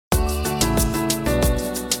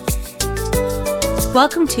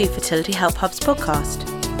Welcome to Fertility Help Hub's podcast.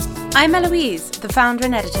 I'm Eloise, the founder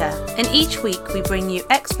and editor, and each week we bring you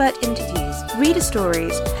expert interviews, reader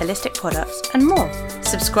stories, holistic products, and more.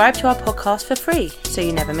 Subscribe to our podcast for free so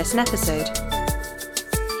you never miss an episode.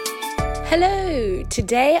 Hello!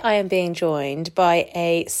 Today I am being joined by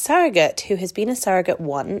a surrogate who has been a surrogate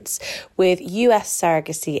once with US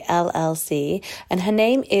Surrogacy LLC, and her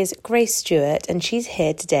name is Grace Stewart, and she's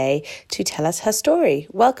here today to tell us her story.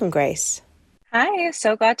 Welcome, Grace. Hi,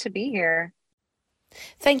 so glad to be here.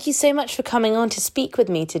 Thank you so much for coming on to speak with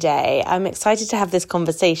me today. I'm excited to have this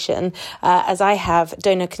conversation as I have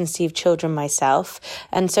donor-conceived children myself.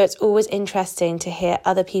 And so it's always interesting to hear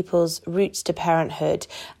other people's routes to parenthood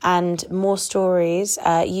and more stories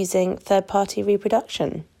using third-party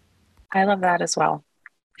reproduction. I love that as well.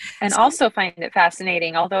 And also find it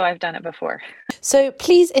fascinating, although I've done it before. So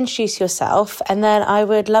please introduce yourself, and then I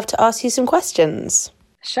would love to ask you some questions.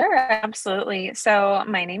 Sure, absolutely. So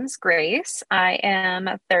my name's Grace. I am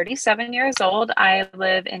 37 years old. I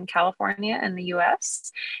live in California in the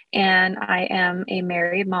US, and I am a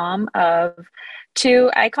married mom of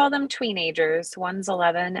two, I call them tweenagers. One's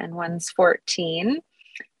 11 and one's 14.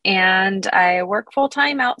 And I work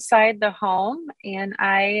full-time outside the home, and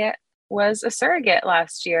I was a surrogate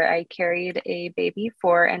last year. I carried a baby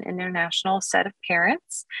for an international set of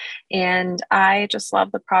parents, and I just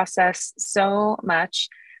love the process so much.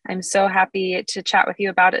 I'm so happy to chat with you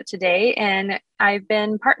about it today. And I've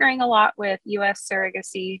been partnering a lot with US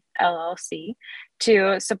Surrogacy LLC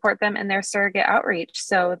to support them in their surrogate outreach.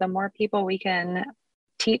 So the more people we can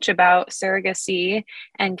teach about surrogacy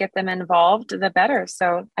and get them involved, the better.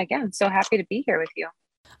 So again, so happy to be here with you.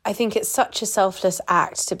 I think it's such a selfless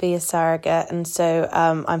act to be a surrogate, and so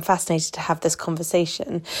I'm fascinated to have this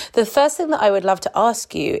conversation. The first thing that I would love to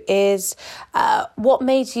ask you is what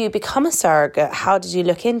made you become a surrogate? How did you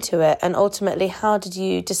look into it? And ultimately, how did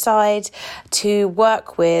you decide to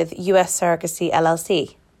work with US Surrogacy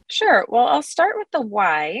LLC? Sure. Well, I'll start with the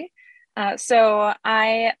why. So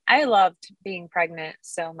I loved being pregnant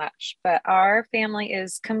so much, but our family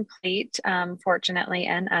is complete, fortunately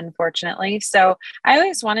and unfortunately. So I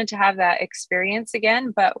always wanted to have that experience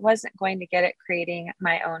again, but wasn't going to get it creating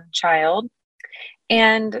my own child.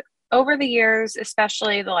 And over the years,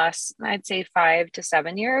 especially the last, I'd say 5 to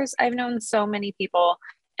 7 years, I've known so many people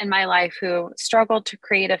in my life who struggled to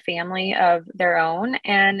create a family of their own.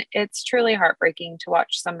 And it's truly heartbreaking to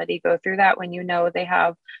watch somebody go through that when you know they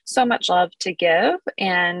have so much love to give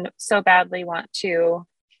and so badly want to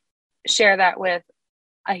share that with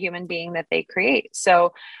a human being that they create.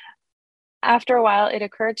 So after a while, it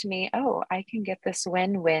occurred to me, oh, I can get this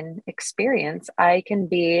win-win experience. I can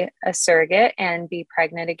be a surrogate and be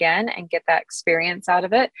pregnant again and get that experience out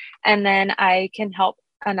of it. And then I can help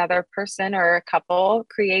another person or a couple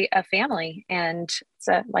create a family. And it's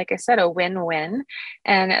like I said, a win-win.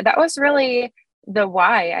 And that was really the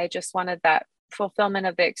why. I just wanted that fulfillment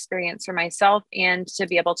of the experience for myself and to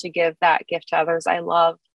be able to give that gift to others. I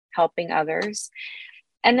love helping others.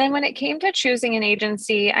 And then when it came to choosing an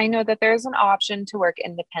agency, I know that there's an option to work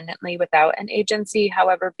independently without an agency.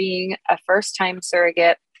 However, being a first-time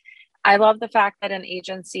surrogate, I love the fact that an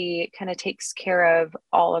agency kind of takes care of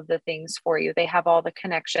all of the things for you. They have all the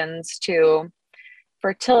connections to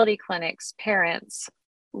fertility clinics, parents,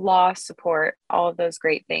 law support, all of those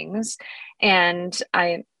great things. And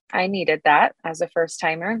I needed that as a first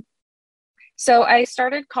timer. So I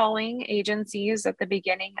started calling agencies at the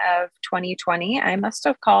beginning of 2020. I must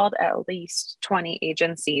have called at least 20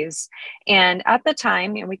 agencies. And at the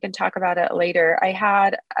time, and we can talk about it later, I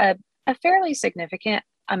had a fairly significant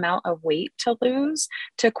amount of weight to lose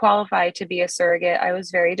to qualify to be a surrogate. I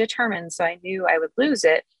was very determined, so I knew I would lose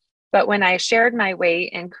it. But when I shared my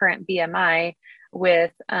weight and current BMI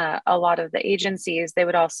with a lot of the agencies, they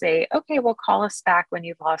would all say, okay, well, call us back when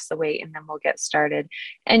you've lost the weight and then we'll get started.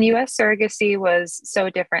 And US Surrogacy was so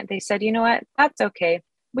different. They said, you know what, that's okay.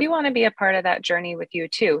 We want to be a part of that journey with you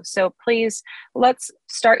too. So please, let's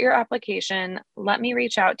start your application. Let me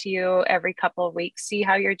reach out to you every couple of weeks, see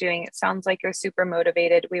how you're doing. It sounds like you're super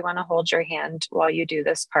motivated. We want to hold your hand while you do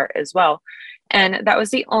this part as well. And that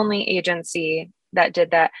was the only agency that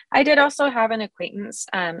did that. I did also have an acquaintance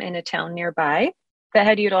in a town nearby that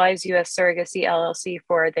had utilized US Surrogacy LLC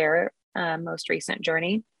for their most recent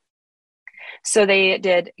journey. So they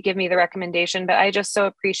did give me the recommendation, but I just so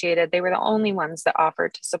appreciated they were the only ones that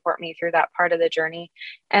offered to support me through that part of the journey.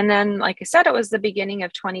 And then, like I said, it was the beginning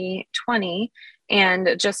of 2020.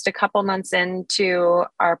 And just a couple months into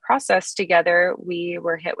our process together, we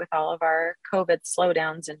were hit with all of our COVID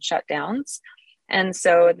slowdowns and shutdowns. And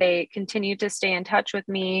so they continued to stay in touch with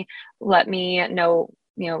me, let me know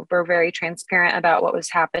were very transparent about what was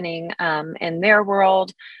happening in their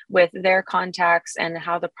world with their contacts and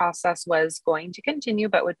how the process was going to continue,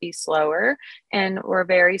 but would be slower. And were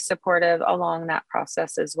very supportive along that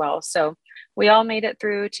process as well. So we all made it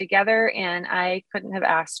through together, and I couldn't have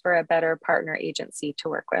asked for a better partner agency to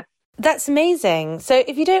work with. That's amazing. So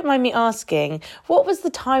if you don't mind me asking, what was the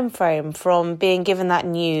time frame from being given that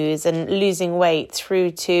news and losing weight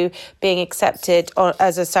through to being accepted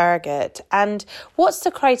as a surrogate? And what's the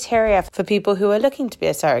criteria for people who are looking to be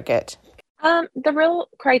a surrogate? The real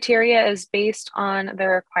criteria is based on the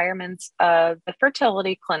requirements of the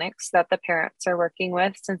fertility clinics that the parents are working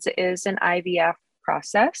with, since it is an IVF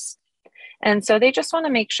process. And so they just want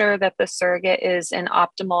to make sure that the surrogate is in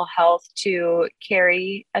optimal health to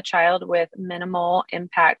carry a child with minimal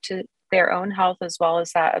impact to their own health as well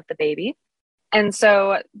as that of the baby. And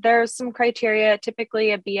so there's some criteria.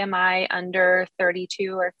 Typically, a BMI under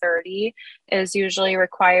 32 or 30 is usually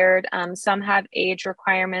required. Some have age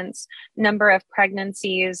requirements, number of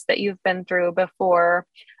pregnancies that you've been through before,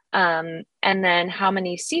 and then how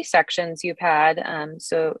many C-sections you've had.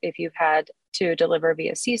 So if you've had to deliver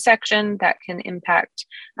via C-section, that can impact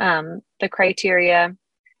the criteria,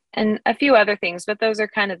 and a few other things, but those are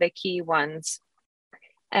kind of the key ones.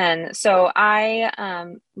 And so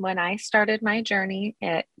when I started my journey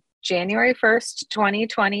at January 1st,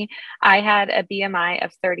 2020, I had a BMI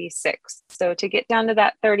of 36. So to get down to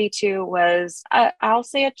that 32 was, I'll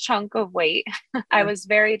say, a chunk of weight. I was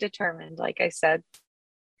very determined, like I said.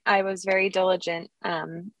 I was very diligent,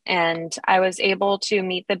 and I was able to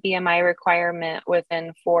meet the BMI requirement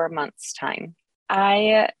within 4 months' time.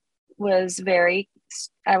 I was very,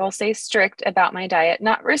 I will say, strict about my diet,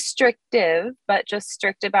 not restrictive, but just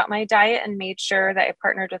strict about my diet, and made sure that I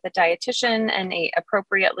partnered with a dietitian and ate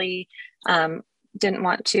appropriately. Didn't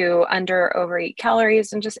want to under overeat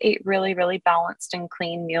calories, and just ate really, really balanced and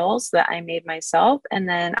clean meals that I made myself. And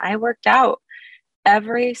then I worked out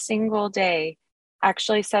every single day.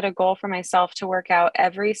 Actually set a goal for myself to work out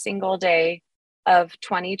every single day of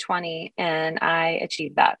 2020, and I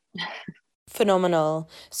achieved that. Phenomenal.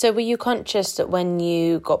 So were you conscious that when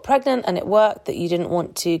you got pregnant and it worked, that you didn't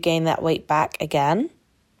want to gain that weight back again?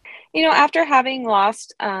 After having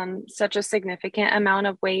lost such a significant amount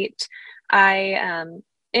of weight, I,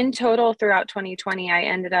 in total throughout 2020, I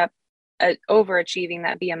ended up overachieving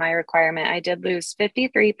that BMI requirement. I did lose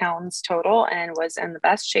 53 pounds total and was in the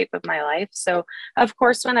best shape of my life. So of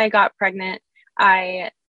course, when I got pregnant,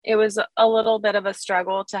 it was a little bit of a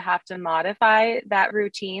struggle to have to modify that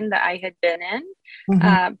routine that I had been in.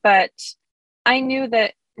 Mm-hmm. But I knew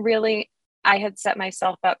that really I had set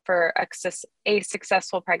myself up for a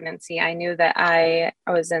successful pregnancy. I knew that I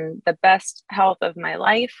was in the best health of my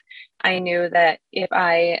life. I knew that if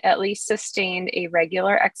I at least sustained a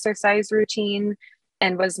regular exercise routine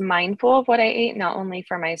and was mindful of what I ate, not only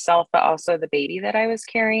for myself, but also the baby that I was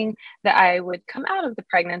carrying, that I would come out of the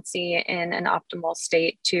pregnancy in an optimal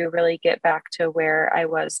state to really get back to where I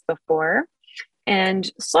was before.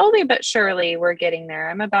 And slowly but surely, we're getting there.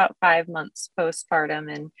 I'm about 5 months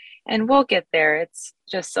postpartum, and we'll get there. It's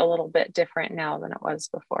just a little bit different now than it was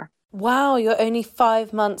before. Wow, you're only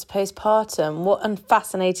 5 months postpartum. What a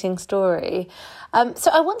fascinating story.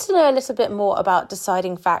 So I want to know a little bit more about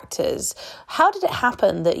deciding factors. How did it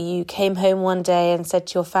happen that you came home one day and said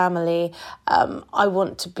to your family, I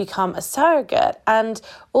want to become a surrogate? And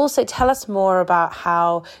also tell us more about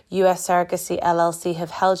how US Surrogacy LLC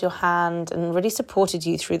have held your hand and really supported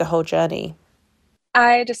you through the whole journey.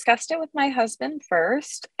 I discussed it with my husband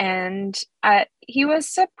first, and he was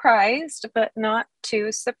surprised, but not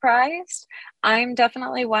too surprised. I'm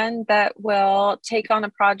definitely one that will take on a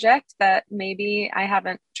project that maybe I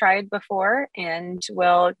haven't tried before and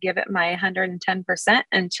will give it my 110%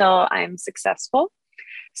 until I'm successful.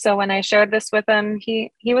 So when I shared this with him, he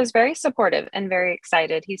was very supportive and very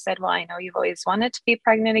excited. He said, well, I know you've always wanted to be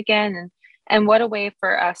pregnant again, and what a way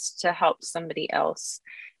for us to help somebody else.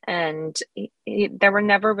 And there were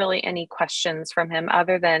never really any questions from him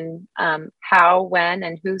other than how, when,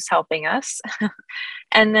 and who's helping us.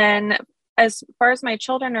 And then as far as my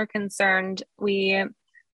children are concerned,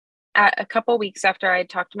 at a couple weeks after I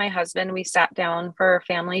talked to my husband, we sat down for a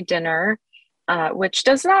family dinner, which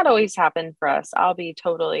does not always happen for us. I'll be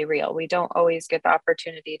totally real. We don't always get the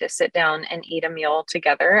opportunity to sit down and eat a meal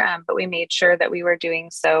together, but we made sure that we were doing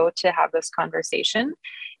so to have this conversation.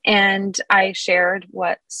 And I shared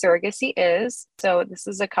what surrogacy is. So this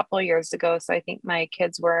is a couple of years ago. So I think my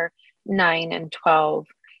kids were 9 and 12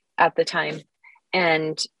 at the time,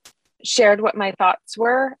 and shared what my thoughts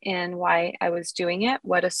were and why I was doing it,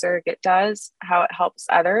 what a surrogate does, how it helps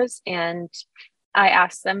others. And I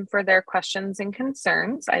asked them for their questions and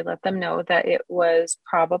concerns. I let them know that it was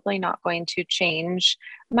probably not going to change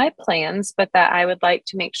my plans, but that I would like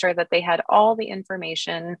to make sure that they had all the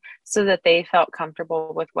information so that they felt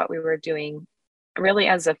comfortable with what we were doing, really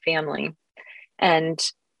as a family. And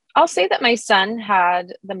I'll say that my son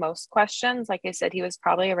had the most questions. Like I said, he was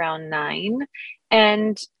probably around 9,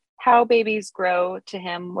 and how babies grow to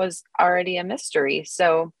him was already a mystery.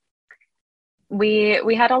 So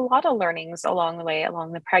we had a lot of learnings along the way,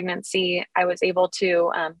 along the pregnancy. I was able to,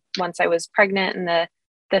 once I was pregnant and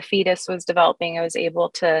the fetus was developing, I was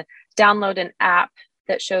able to download an app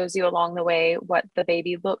that shows you along the way what the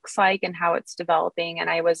baby looks like and how it's developing. And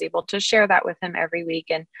I was able to share that with him every week.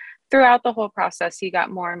 And throughout the whole process, he got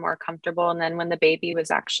more and more comfortable. And then when the baby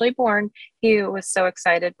was actually born, he was so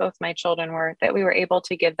excited, both my children were, that we were able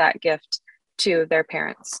to give that gift to their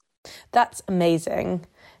parents. That's amazing.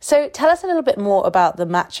 So tell us a little bit more about the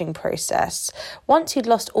matching process. Once you'd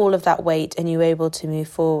lost all of that weight and you were able to move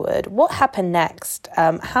forward, what happened next?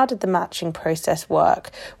 How did the matching process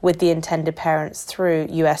work with the intended parents through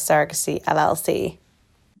US Surrogacy LLC?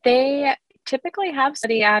 They typically have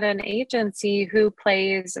somebody at an agency who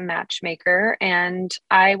plays matchmaker, and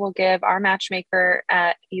I will give our matchmaker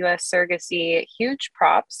at US Surrogacy huge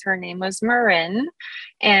props. Her name was Marin,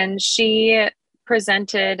 and she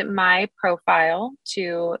presented my profile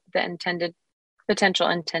to the potential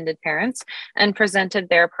intended parents and presented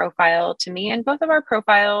their profile to me. And both of our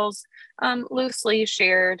profiles loosely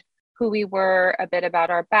shared who we were, a bit about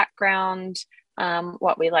our background,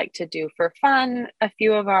 what we like to do for fun, a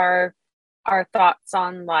few of our thoughts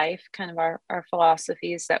on life, kind of our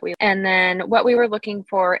philosophies and then what we were looking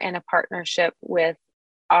for in a partnership with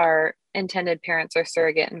our intended parents or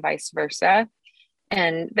surrogate and vice versa.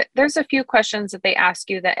 And there's a few questions that they ask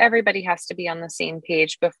you that everybody has to be on the same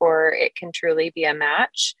page before it can truly be a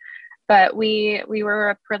match. But we were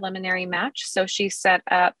a preliminary match. So she set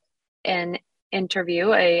up an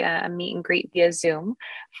interview, a meet and greet via Zoom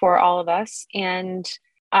for all of us. And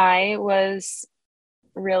I was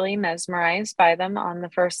really mesmerized by them on the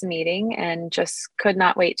first meeting and just could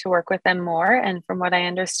not wait to work with them more. And from what I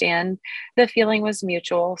understand, the feeling was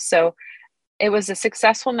mutual. So it was a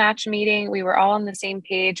successful match meeting. We were all on the same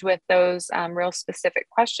page with those real specific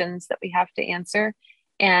questions that we have to answer.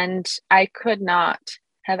 And I could not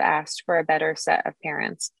have asked for a better set of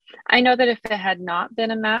parents. I know that if it had not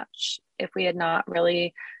been a match, if we had not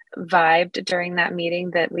really vibed during that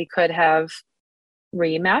meeting, that we could have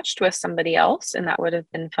rematched with somebody else and that would have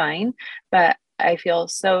been fine. But I feel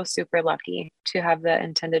so super lucky to have the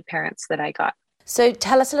intended parents that I got. So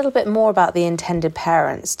tell us a little bit more about the intended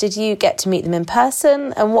parents. Did you get to meet them in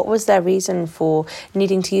person, and what was their reason for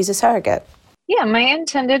needing to use a surrogate? Yeah, my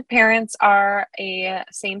intended parents are a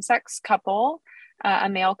same-sex couple, a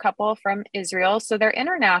male couple from Israel. So they're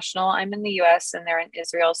international. I'm in the US and they're in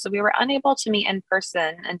Israel. So we were unable to meet in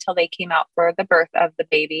person until they came out for the birth of the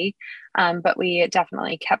baby. But we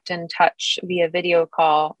definitely kept in touch via video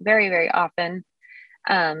call very, very often.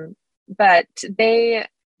 But they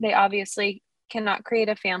obviously cannot create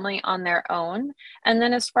a family on their own. And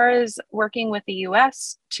then as far as working with the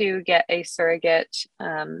US to get a surrogate,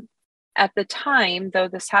 at the time, though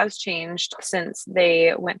this has changed since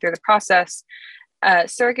they went through the process,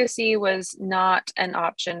 surrogacy was not an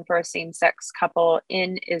option for a same-sex couple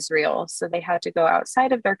in Israel. So they had to go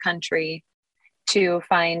outside of their country to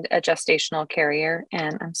find a gestational carrier.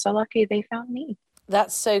 And I'm so lucky they found me.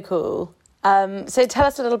 That's so cool. So tell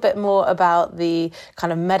us a little bit more about the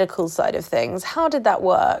kind of medical side of things. How did that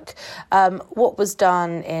work? What was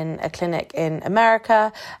done in a clinic in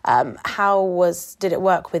America? Did it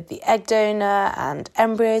work with the egg donor and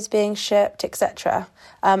embryos being shipped, etc.?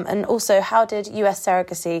 And also, how did US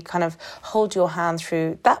Surrogacy kind of hold your hand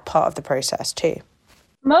through that part of the process too?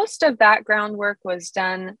 Most of that groundwork was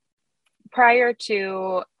done prior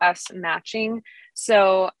to us matching.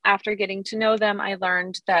 So after getting to know them, I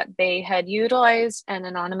learned that they had utilized an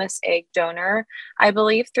anonymous egg donor, I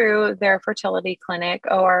believe through their fertility clinic,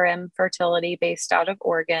 ORM Fertility, based out of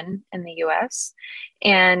Oregon in the US.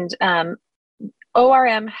 And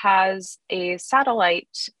ORM has a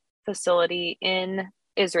satellite facility in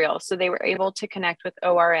Israel. So they were able to connect with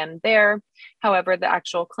ORM there. However, the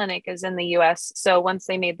actual clinic is in the US. So once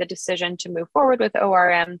they made the decision to move forward with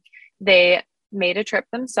ORM, they made a trip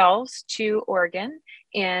themselves to Oregon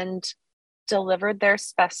and delivered their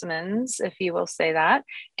specimens, if you will say that.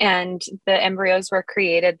 And the embryos were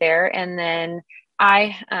created there. And then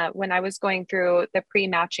when I was going through the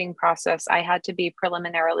pre-matching process, I had to be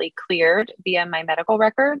preliminarily cleared via my medical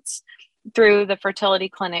records through the fertility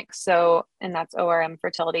clinic. And that's ORM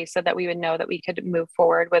Fertility, so that we would know that we could move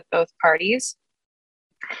forward with both parties.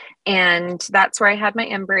 And that's where I had my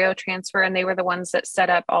embryo transfer, and they were the ones that set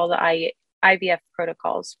up all the IVF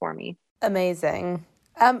protocols for me. Amazing.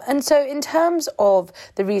 And so, in terms of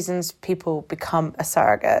the reasons people become a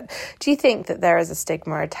surrogate, do you think that there is a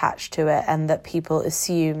stigma attached to it and that people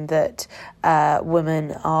assume that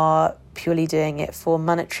women are purely doing it for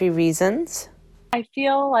monetary reasons? I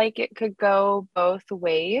feel like it could go both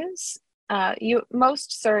ways.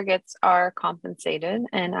 Most surrogates are compensated,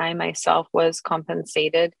 and I myself was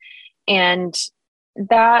compensated, and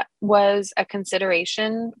that was a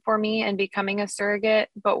consideration for me in becoming a surrogate.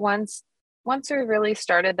 But once we really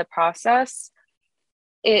started the process,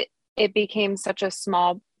 it it became such a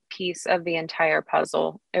small piece of the entire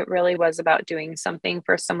puzzle. It really was about doing something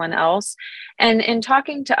for someone else. And in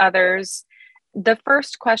talking to others, the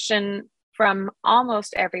first question from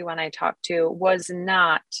almost everyone I talked to was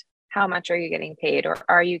not, how much are you getting paid, or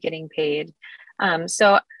are you getting paid?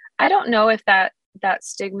 So I don't know if that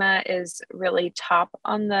stigma is really top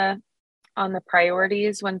on the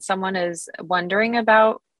priorities when someone is wondering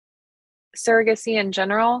about surrogacy in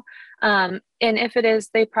general. And if it is,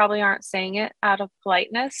 they probably aren't saying it out of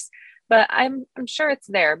politeness, but I'm sure it's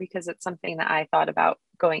there because it's something that I thought about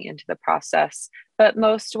going into the process. But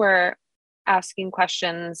most were asking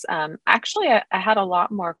questions. Actually, I had a lot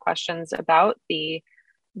more questions about the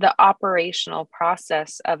operational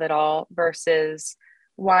process of it all versus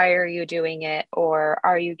why are you doing it, or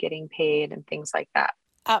are you getting paid, and things like that.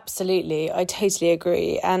 Absolutely, I totally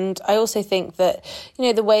agree. And I also think that,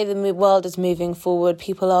 the way the world is moving forward,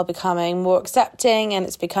 people are becoming more accepting and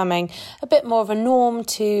it's becoming a bit more of a norm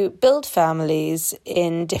to build families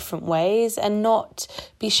in different ways and not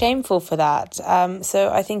be shameful for that.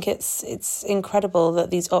 So I think it's incredible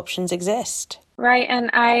that these options exist. Right.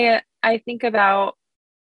 And I think about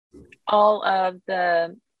all of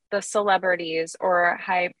the celebrities or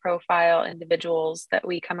high profile individuals that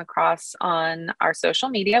we come across on our social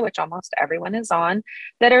media, which almost everyone is on,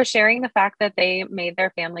 that are sharing the fact that they made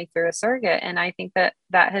their family through a surrogate. And I think that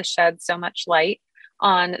that has shed so much light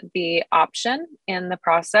on the option in the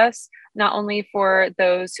process, not only for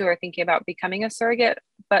those who are thinking about becoming a surrogate,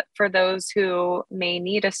 but for those who may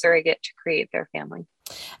need a surrogate to create their family.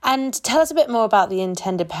 And tell us a bit more about the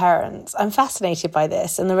intended parents. I'm fascinated by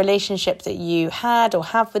this and the relationship that you had or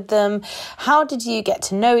have with them. How did you get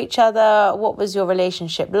to know each other? What was your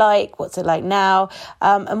relationship like? What's it like now?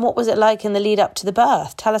 And what was it like in the lead up to the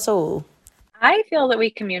birth? Tell us all. I feel that we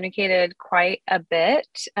communicated quite a bit.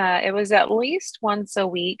 It was at least once a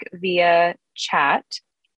week via chat.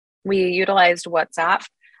 We utilized WhatsApp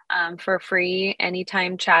for free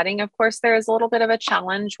anytime chatting. Of course, there is a little bit of a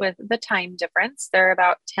challenge with the time difference. They're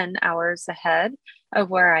about 10 hours ahead of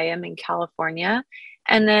where I am in California.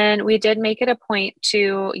 And then we did make it a point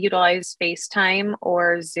to utilize FaceTime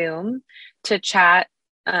or Zoom to chat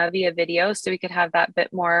via video so we could have that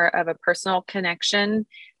bit more of a personal connection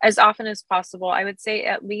as often as possible. I would say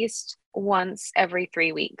at least once every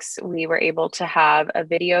 3 weeks, we were able to have a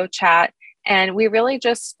video chat. And we really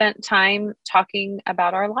just spent time talking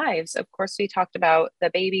about our lives. Of course, we talked about the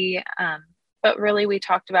baby, but really we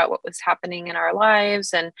talked about what was happening in our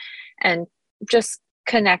lives and just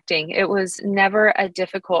connecting. It was never a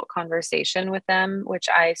difficult conversation with them, which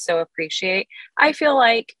I so appreciate. I feel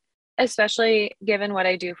like, especially given what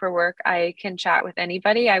I do for work, I can chat with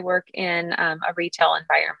anybody. I work in a retail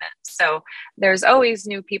environment, so there's always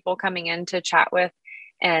new people coming in to chat with,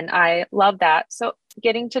 and I love that. So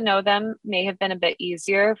getting to know them may have been a bit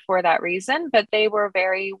easier for that reason, but they were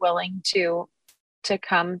very willing to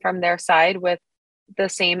come from their side with the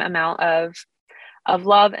same amount of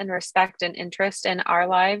love and respect and interest in our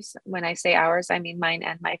lives. When I say ours, I mean mine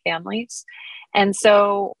and my family's. And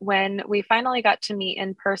so when we finally got to meet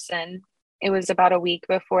in person, it was about a week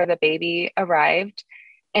before the baby arrived,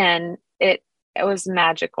 and it was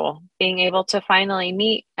magical being able to finally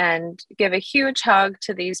meet and give a huge hug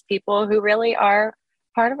to these people who really are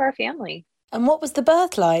part of our family. And what was the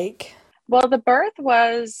birth like? Well, the birth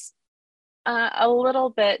was a little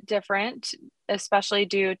bit different, especially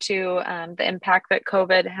due to the impact that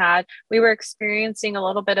COVID had. We were experiencing a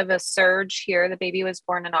little bit of a surge here. The baby was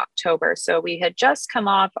born in October, so we had just come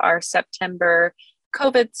off our September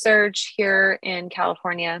COVID surge here in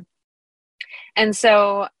California. And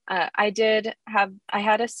so I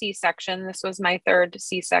had a C-section. This was my third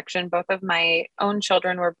C-section. Both of my own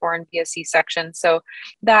children were born via C-section. So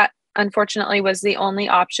that unfortunately was the only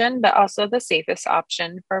option, but also the safest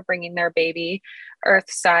option for bringing their baby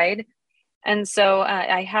earthside. And so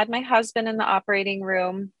I had my husband in the operating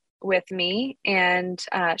room with me, and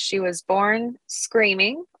she was born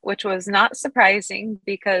screaming which was not surprising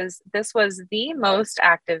because this was the most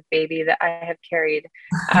active baby that I have carried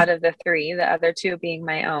out of the three, the other two being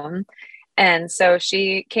my own. And so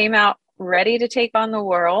she came out ready to take on the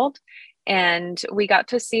world. And we got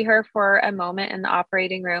to see her for a moment in the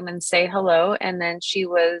operating room and say hello. And then she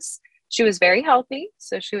was very healthy.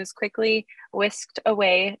 So she was quickly whisked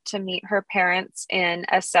away to meet her parents in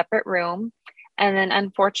a separate room. And then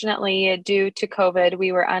unfortunately, due to COVID,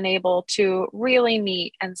 we were unable to really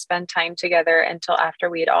meet and spend time together until after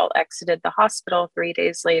we'd all exited the hospital 3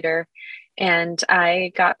 days later. And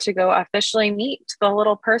I got to go officially meet the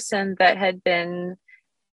little person that had been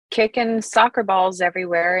kicking soccer balls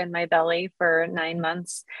everywhere in my belly for 9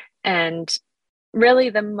 months. And really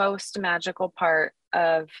the most magical part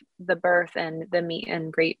of the birth and the meet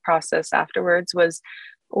and greet process afterwards was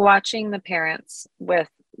watching the parents with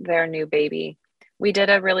their new baby. We did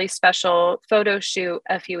a really special photo shoot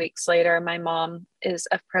a few weeks later. My mom is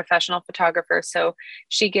a professional photographer, so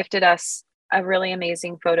she gifted us a really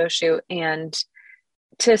amazing photo shoot. And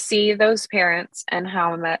to see those parents and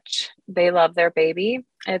how much they love their baby,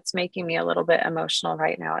 it's making me a little bit emotional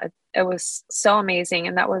right now. It was so amazing.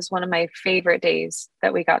 And that was one of my favorite days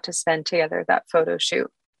that we got to spend together, that photo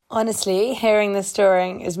shoot. Honestly, hearing this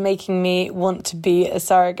story is making me want to be a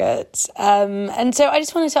surrogate. And so I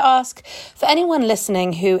just wanted to ask, for anyone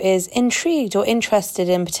listening who is intrigued or interested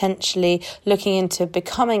in potentially looking into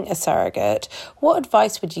becoming a surrogate, what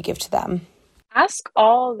advice would you give to them? Ask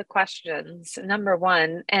all the questions, number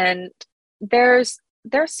one. And there's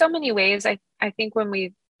so many ways. I think when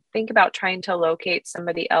we think about trying to locate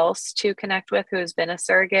somebody else to connect with who has been a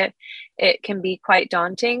surrogate, it can be quite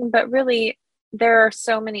daunting. But really, there are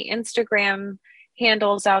so many Instagram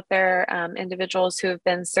handles out there, individuals who have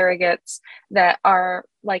been surrogates that are,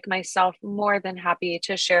 like myself, more than happy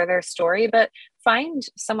to share their story. But find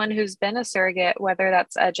someone who's been a surrogate, whether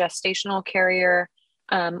that's a gestational carrier,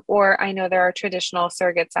 or I know there are traditional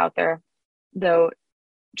surrogates out there, though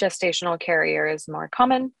gestational carrier is more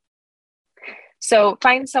common. So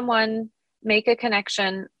find someone, make a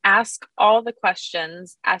connection, ask all the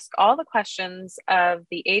questions of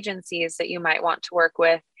the agencies that you might want to work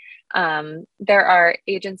with. There are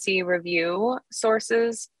agency review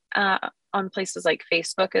sources on places like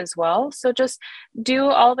Facebook as well. So just do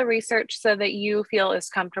all the research so that you feel as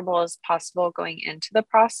comfortable as possible going into the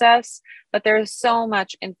process. But there's so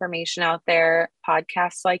much information out there,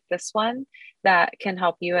 podcasts like this one, that can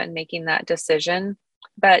help you in making that decision.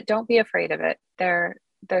 But don't be afraid of it.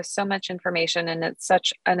 There's so much information, and it's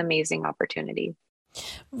such an amazing opportunity.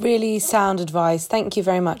 Really sound advice. Thank you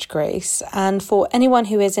very much, Grace. And for anyone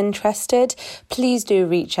who is interested, please do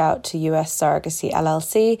reach out to US Surrogacy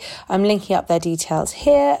LLC. I'm linking up their details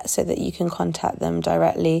here so that you can contact them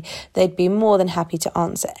directly. They'd be more than happy to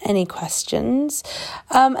answer any questions.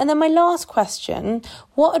 And then my last question,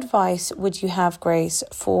 what advice would you have, Grace,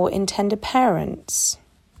 for intended parents?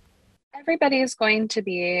 Everybody is going to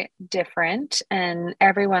be different, and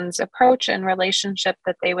everyone's approach and relationship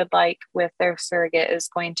that they would like with their surrogate is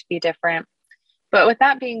going to be different. But with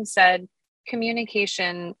that being said,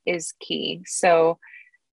 communication is key. So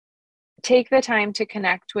take the time to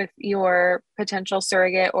connect with your potential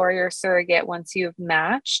surrogate or your surrogate once you've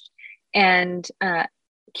matched, and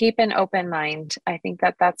keep an open mind. I think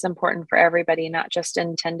that that's important for everybody, not just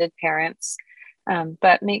intended parents.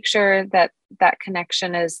 But make sure that that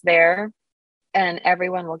connection is there, and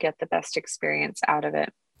everyone will get the best experience out of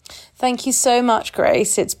it. Thank you so much,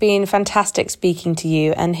 Grace. It's been fantastic speaking to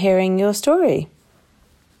you and hearing your story.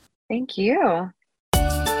 Thank you.